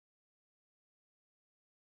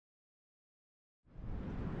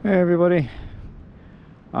Hey everybody,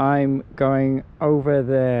 I'm going over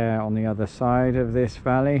there on the other side of this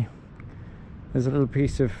valley. There's a little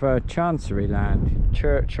piece of chancery land,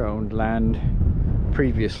 church-owned land,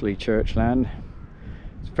 previously church land.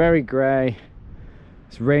 It's very grey,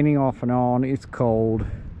 it's raining off and on, it's cold,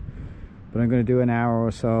 but I'm going to do an hour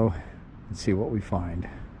or so and see what we find.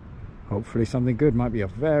 Hopefully something good. Might be a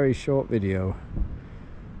very short video.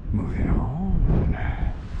 Moving on.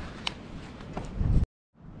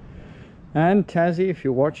 And Tassie, if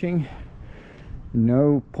you're watching,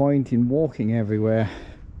 no point in walking everywhere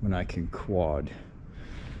when I can quad.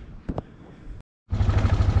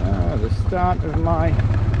 The start of my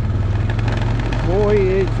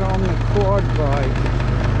voyage on the quad bike.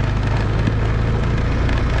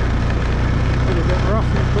 Bit a bit rough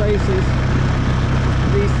in places.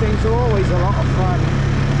 These things are always a lot of fun.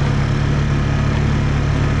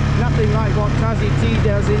 Nothing like what Tassie T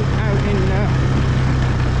does out in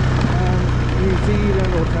New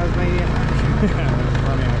Zealand or Tasmania. That's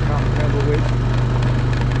funny, I can't remember which.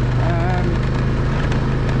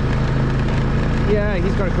 Yeah,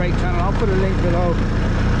 he's got a great channel. I'll put a link below.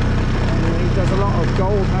 And he does a lot of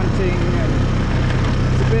gold hunting, and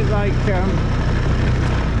it's a bit like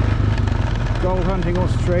Gold Hunting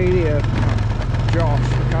Australia. Josh,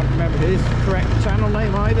 I can't remember his correct channel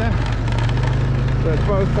name either. But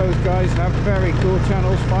both those guys have very cool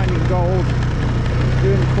channels, finding gold,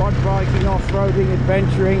 doing quad biking, off-roading,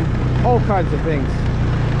 adventuring, all kinds of things.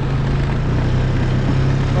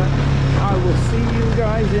 But I will see you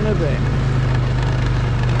guys in a bit.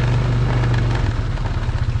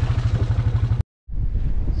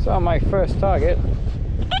 So my first target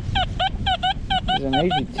is an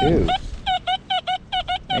 82,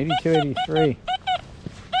 83.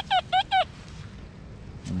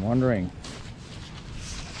 I'm wondering.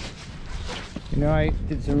 You know, I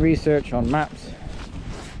did some research on maps.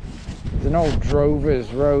 There's an old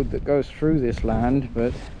drover's road that goes through this land,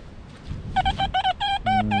 but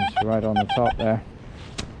it's right on the top there.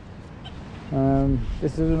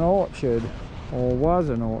 This is an orchard, or was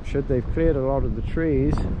an orchard. They've cleared a lot of the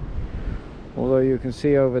trees, although you can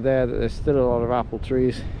see over there that there's still a lot of apple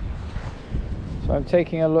trees. So I'm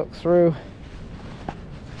taking a look through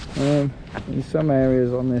in some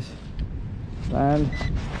areas on this land.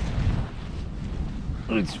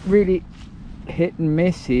 It's really hit and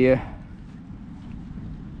miss here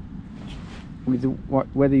with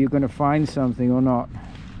whether you're going to find something or not.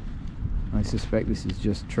 I suspect this is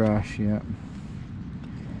just trash. Yeah,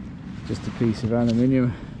 just a piece of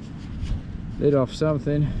aluminium lit off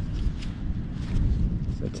something.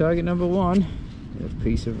 So target number one, a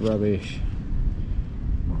piece of rubbish.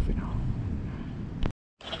 Moving on.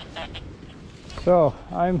 So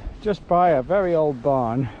I'm just by a very old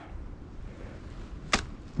barn.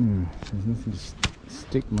 There's nothing to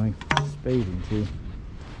stick my spade into.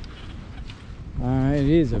 It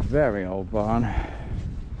is a very old barn.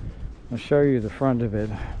 I'll show you the front of it.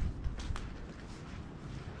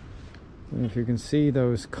 And if you can see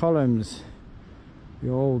those columns, the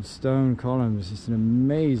old stone columns, it's an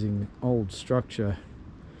amazing old structure.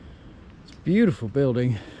 It's a beautiful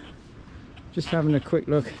building. Just having a quick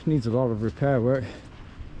look, needs a lot of repair work.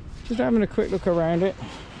 Just having a quick look around it.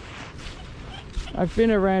 I've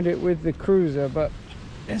been around it with the cruiser, but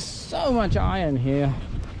there's so much iron here.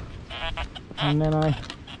 And then I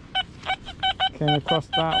came across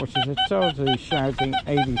that, which is a totally shouting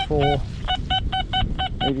 84,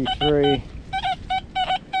 83.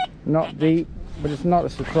 Not deep, but it's not a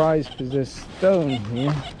surprise because there's stone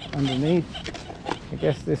here underneath. I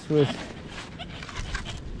guess this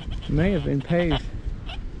may have been paved.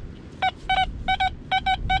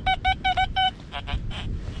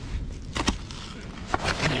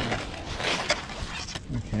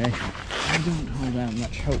 Okay, I don't hold out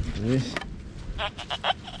much hope for this.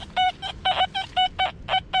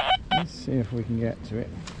 Let's see if we can get to it.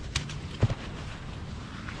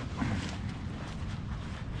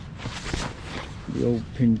 The old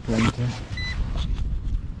pinpointer.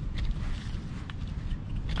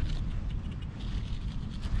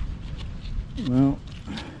 Well,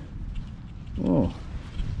 oh,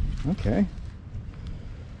 okay.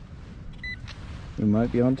 We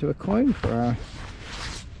might be onto a coin for our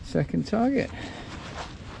second target.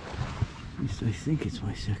 At least I think it's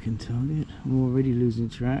my second target. I'm already losing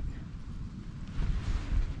track.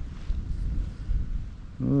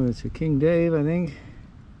 Oh, it's a King Dave, I think.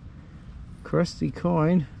 Crusty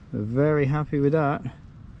coin. We're very happy with that.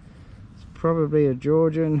 It's probably a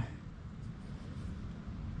Georgian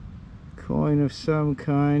coin of some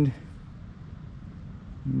kind.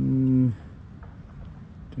 Don't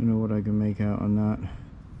know what I can make out on that.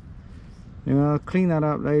 You know, I'll clean that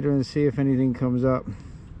up later and see if anything comes up.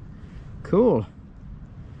 Cool.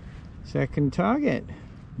 Second target.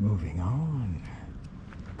 Moving on.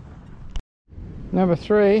 Number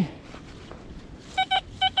 3.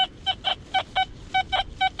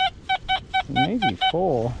 Maybe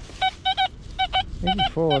 4. Maybe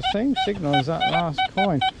 4. Same signal as that last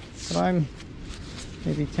coin. But I'm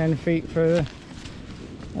maybe 10 feet further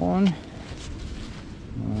on.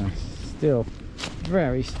 Still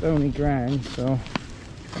very stony ground, so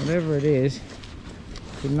whatever it is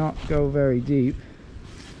could not go very deep.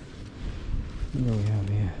 What do we have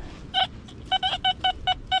here?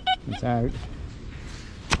 It's out.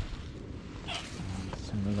 Let's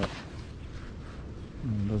have a look.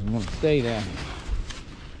 It doesn't want to stay there.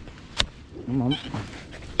 Come on.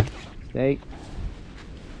 Stay.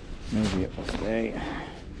 Maybe it will stay.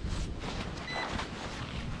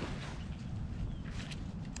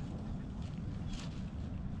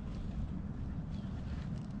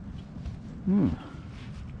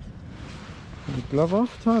 The glove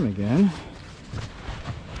off time again.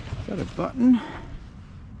 Is that a button?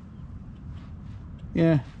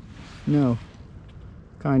 Yeah. No.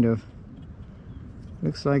 Kind of.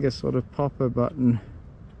 Looks like a sort of popper button.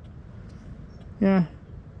 Yeah.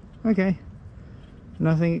 Okay.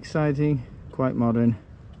 Nothing exciting. Quite modern.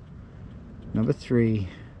 Number 3.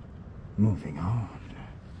 Moving on.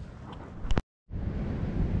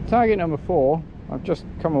 Target number 4. I've just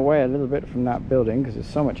come away a little bit from that building because there's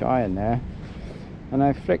so much iron there, and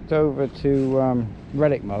I flicked over to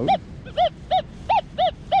relic mode.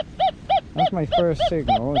 That's my first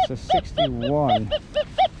signal. It's a 61,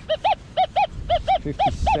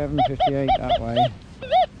 57, 58 that way.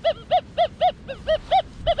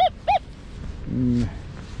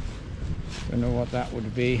 Don't know what that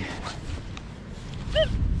would be.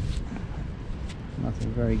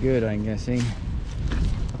 Nothing very good, I'm guessing.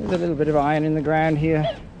 There's a little bit of iron in the ground here,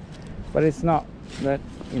 but it's not that,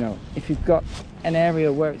 you know, if you've got an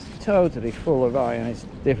area where it's totally full of iron, it's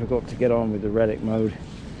difficult to get on with the relic mode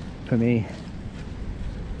for me.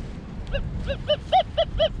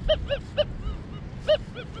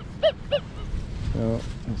 So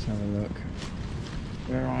let's have a look.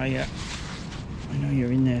 Where are you? I know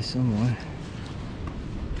you're in there somewhere.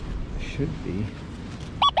 Should be.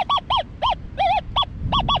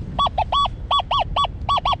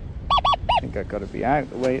 I think I've got to be out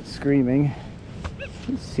the way it's screaming. I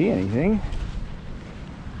don't see anything.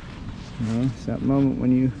 You know, it's that moment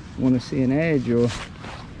when you want to see an edge or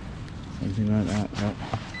something like that. But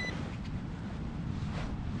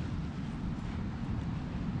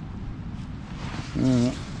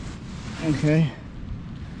okay,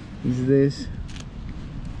 is this,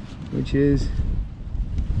 which is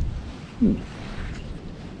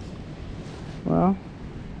well,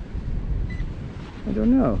 I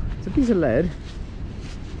don't know. It's a piece of lead.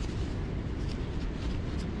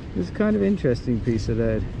 It's a kind of interesting piece of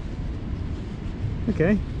lead.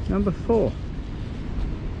 Okay, number 4.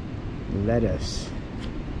 Lettuce.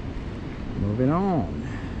 Moving on.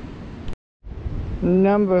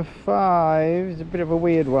 Number 5 is a bit of a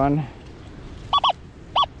weird one.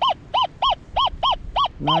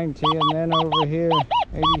 90, and then over here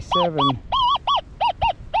 87.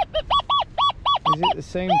 Is it the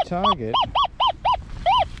same target?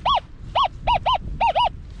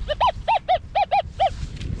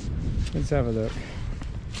 Let's have a look.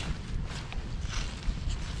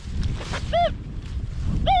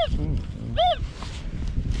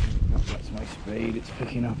 Oh, that's my spade it's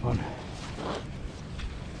picking up on.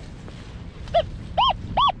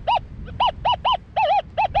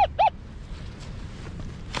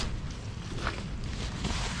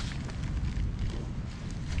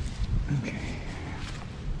 Okay.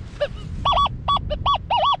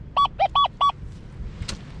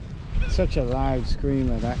 Such a loud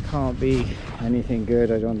screamer, that can't be anything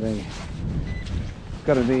good, I don't think. It's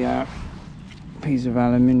got to be a piece of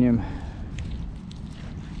aluminium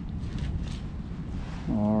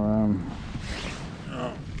or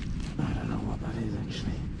oh, I don't know what that is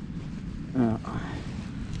actually.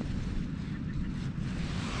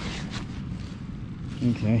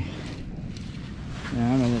 Okay,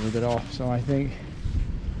 now I'm a little bit off, so I think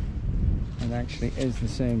it actually is the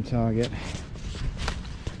same target.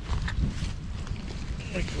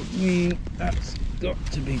 Which would mean that's got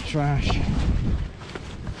to be trash.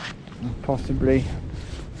 And possibly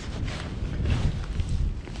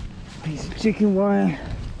a piece of chicken wire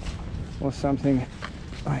or something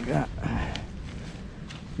like that.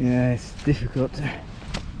 Yeah, it's difficult to...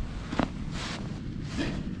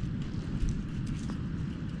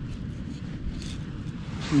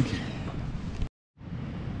 Okay.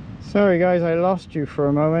 Sorry guys, I lost you for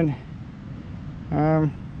a moment. Yeah,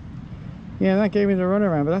 that gave me the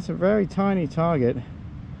runaround, but that's a very tiny target.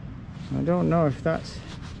 I don't know if that's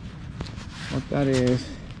what that is.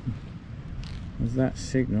 Is that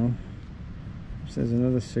signal? There's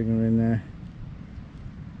another signal in there.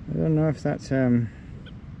 I don't know if that's don't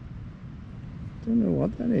know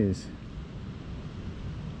what that is.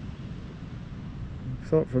 I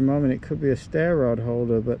thought for a moment it could be a stair rod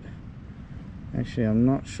holder, but actually I'm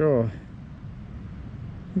not sure.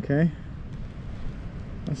 Okay,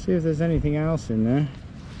 let's see if there's anything else in there.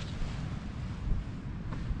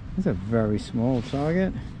 That's a very small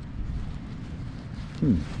target.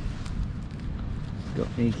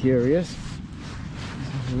 Got me curious. Let's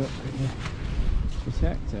have a look at the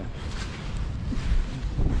detector.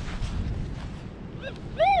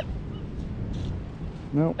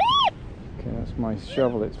 Nope. Okay, that's my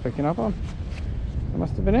shovel it's picking up on. That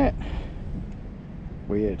must have been it.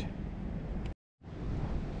 Weird.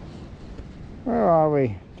 Where are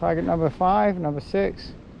we? Target number 5, number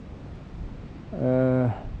 6.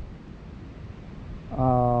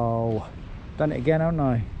 Oh, done it again, haven't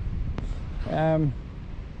I?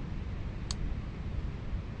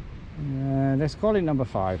 Let's call it number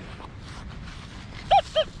 5.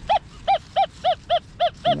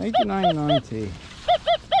 89.90.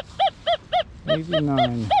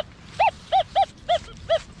 89.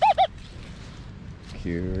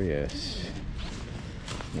 Curious.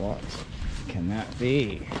 What can that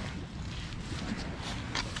be?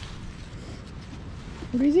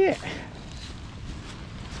 What is it?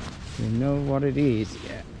 Do you know what it is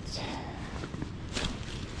yet?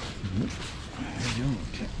 I don't.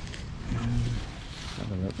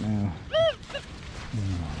 Have a look now.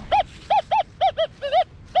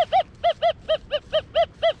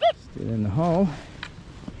 Still in the hole.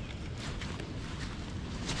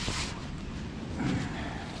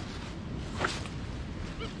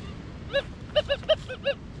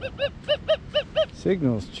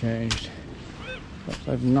 Signal's changed. Perhaps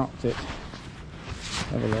I've knocked it.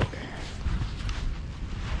 Have a look.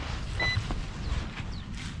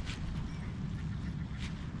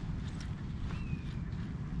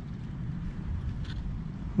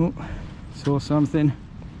 Oh, saw something.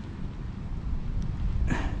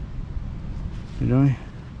 Did I?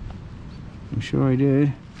 I'm sure I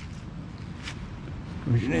did.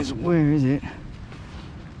 Question is, where is it?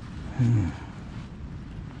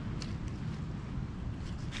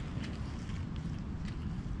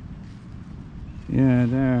 Yeah,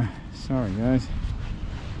 there. Sorry, guys.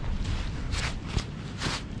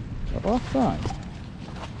 Got off that. Let's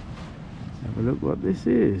have a look what this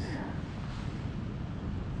is.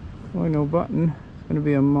 Coin or button. It's going to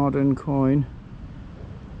be a modern coin.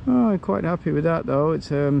 Oh, I'm quite happy with that though.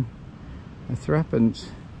 It's a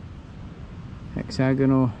threepence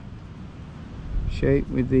hexagonal shape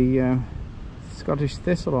with the Scottish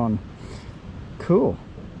thistle on. Cool.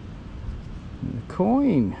 And the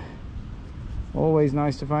coin. Always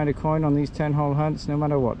nice to find a coin on these 10-hole hunts, no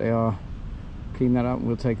matter what they are. Clean that up and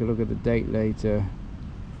we'll take a look at the date later.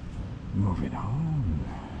 Moving on.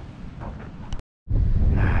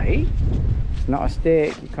 Hi. It's not a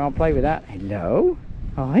stick. You can't play with that. Hello.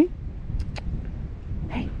 Hi.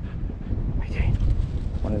 Hey. What are you doing?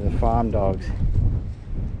 One of the farm dogs.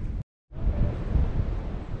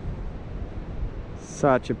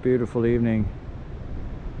 Such a beautiful evening.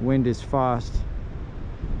 Wind is fast.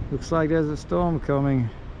 Looks like there's a storm coming.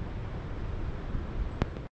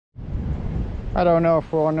 I don't know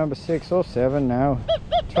if we're on number 6 or 7 now.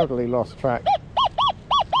 Totally lost track.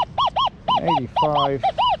 85.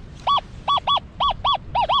 Let's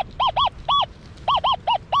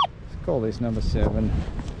call this number 7.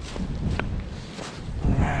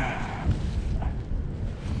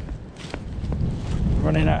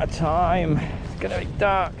 Running out of time. It's gonna be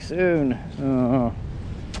dark soon. Oh,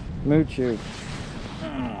 Moochu.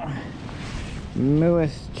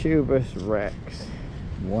 Muus tubus rex.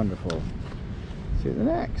 Wonderful. See the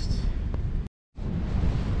next.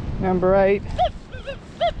 Number 8.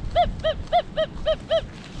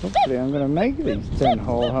 Hopefully I'm going to make these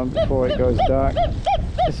 10-hole hunt before it goes dark.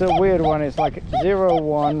 It's a weird one. It's like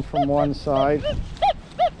 0-1 from one side,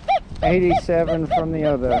 87 from the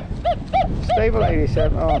other. Stable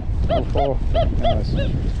 87. Oh, 04. Nice.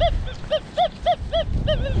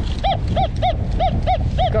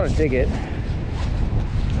 Got to dig it.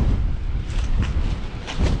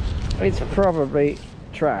 It's probably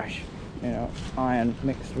trash, you know, iron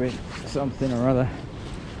mixed with something or other.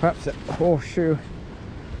 Perhaps a horseshoe.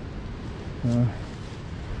 Oh,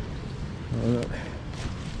 look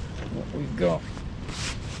what we've got.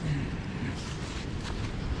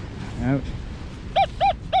 Out.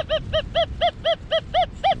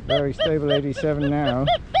 Very stable 87 now.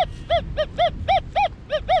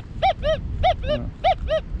 Oh.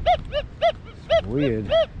 It's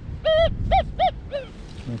weird.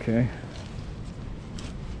 Okay.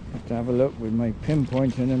 Have to have a look with my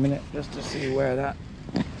pinpoint in a minute just to see where that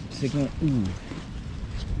signal. Ooh.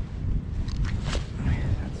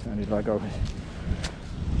 That sounded like I was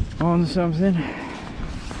on something. Have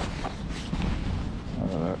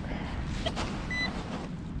a look.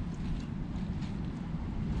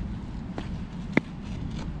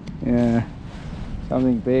 Yeah,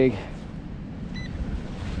 something big.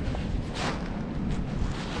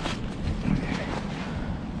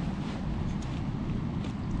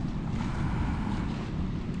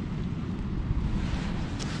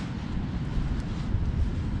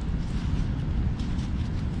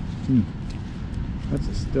 That's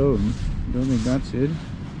a stone. Don't think that's it.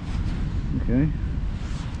 Okay.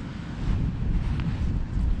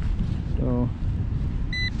 So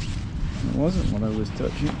it wasn't what I was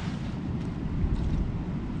touching.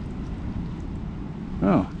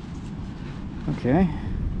 Oh. Okay.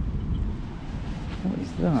 What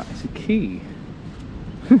is that? It's a key.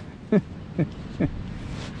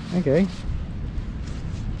 Okay.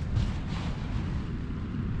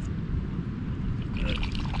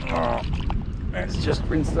 Oh, let's just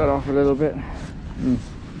rinse that off a little bit.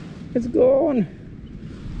 It's gone.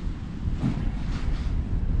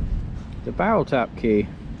 The barrel tap key.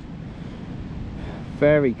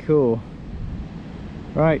 Very cool.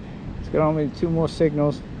 Right, let's get on with 2 more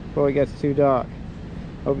signals before it gets too dark.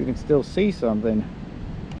 Hope you can still see something.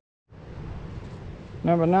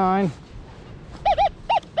 Number 9. I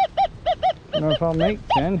don't know if I'll make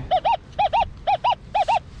 10. It's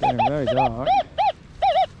getting very dark.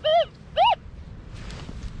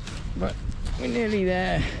 But we're nearly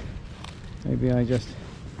there. Maybe I just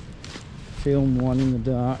film one in the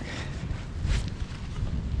dark.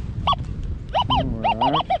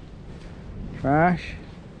 Alright. Trash.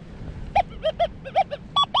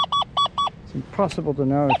 It's impossible to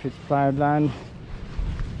know if it's ploughed land,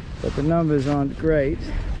 but the numbers aren't great.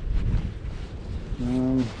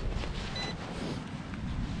 You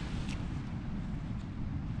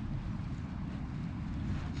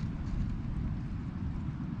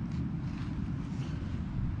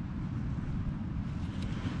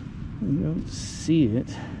don't see it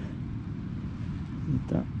with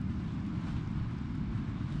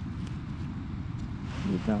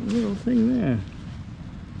that little thing there.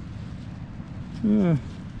 Yeah,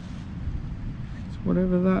 it's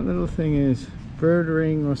whatever that little thing is, bird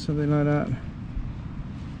ring or something like that.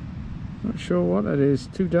 Not sure what that is.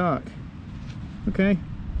 Too dark. Okay,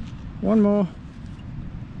 one more.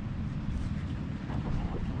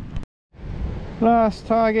 Last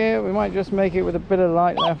target. We might just make it with a bit of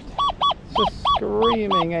light left. It's just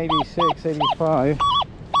screaming 86, 85,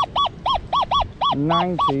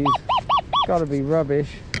 90s. Gotta be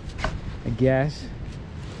rubbish, I guess.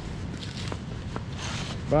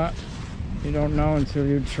 But you don't know until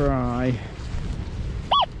you try.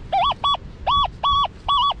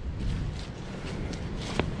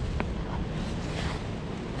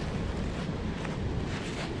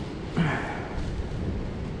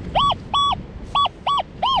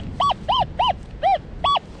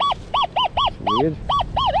 Weird.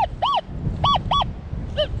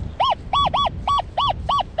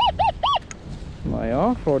 Am I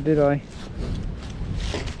off, or did I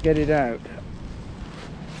get it out?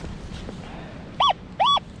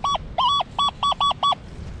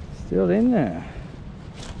 Still in there.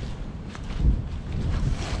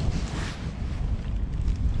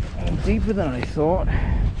 Deeper than I thought.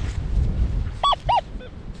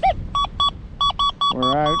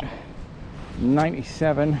 We're out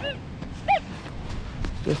 97.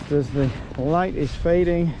 Just as the light is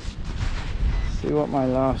fading, see what my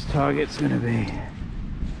last target's going to be.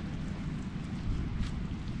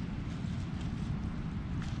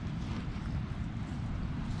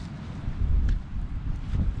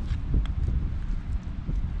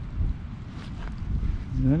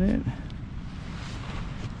 Is that it?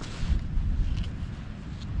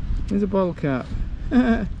 There's a bottle cap.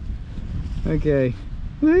 Okay.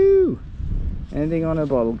 Woo! Ending on a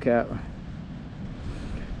bottle cap.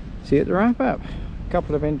 See you at the wrap up. A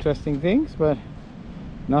couple of interesting things, but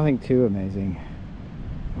nothing too amazing.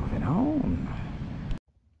 Moving on.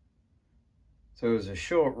 So as a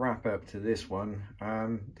short wrap up to this one,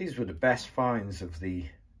 these were the best finds of the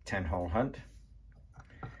 10-hole hunt.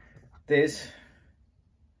 This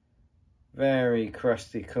very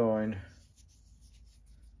crusty coin.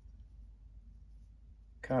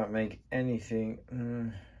 Can't make anything.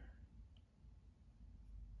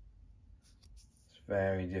 It's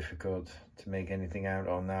very difficult to make anything out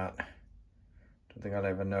on that. Don't think I'll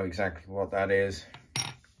ever know exactly what that is.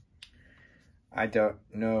 I don't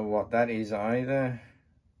know what that is either,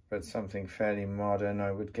 but something fairly modern, I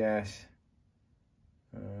would guess.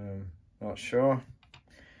 Not sure.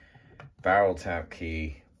 Barrel tap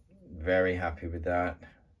key, very happy with that.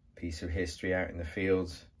 Piece of history out in the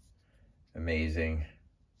fields, amazing.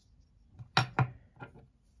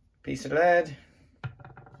 Piece of lead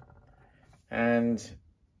and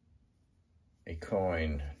a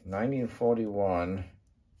coin, 1941.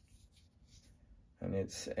 And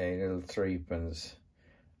it's a little threepence.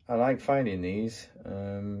 I like finding these.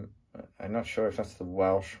 I'm not sure if that's the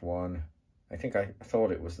Welsh one. I think I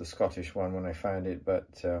thought it was the Scottish one when I found it, but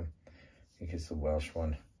I think it's the Welsh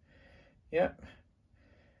one. Yeah,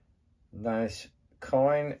 nice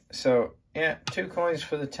coin. So yeah, 2 coins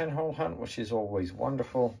for the 10-hole hunt, which is always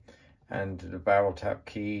wonderful. And the barrel tap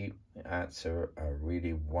key, that's a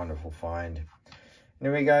really wonderful find.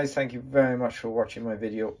 Anyway guys, thank you very much for watching my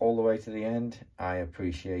video all the way to the end. I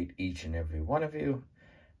appreciate each and every one of you,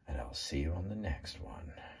 and I'll see you on the next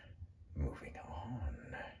one. Moving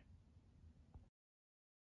on.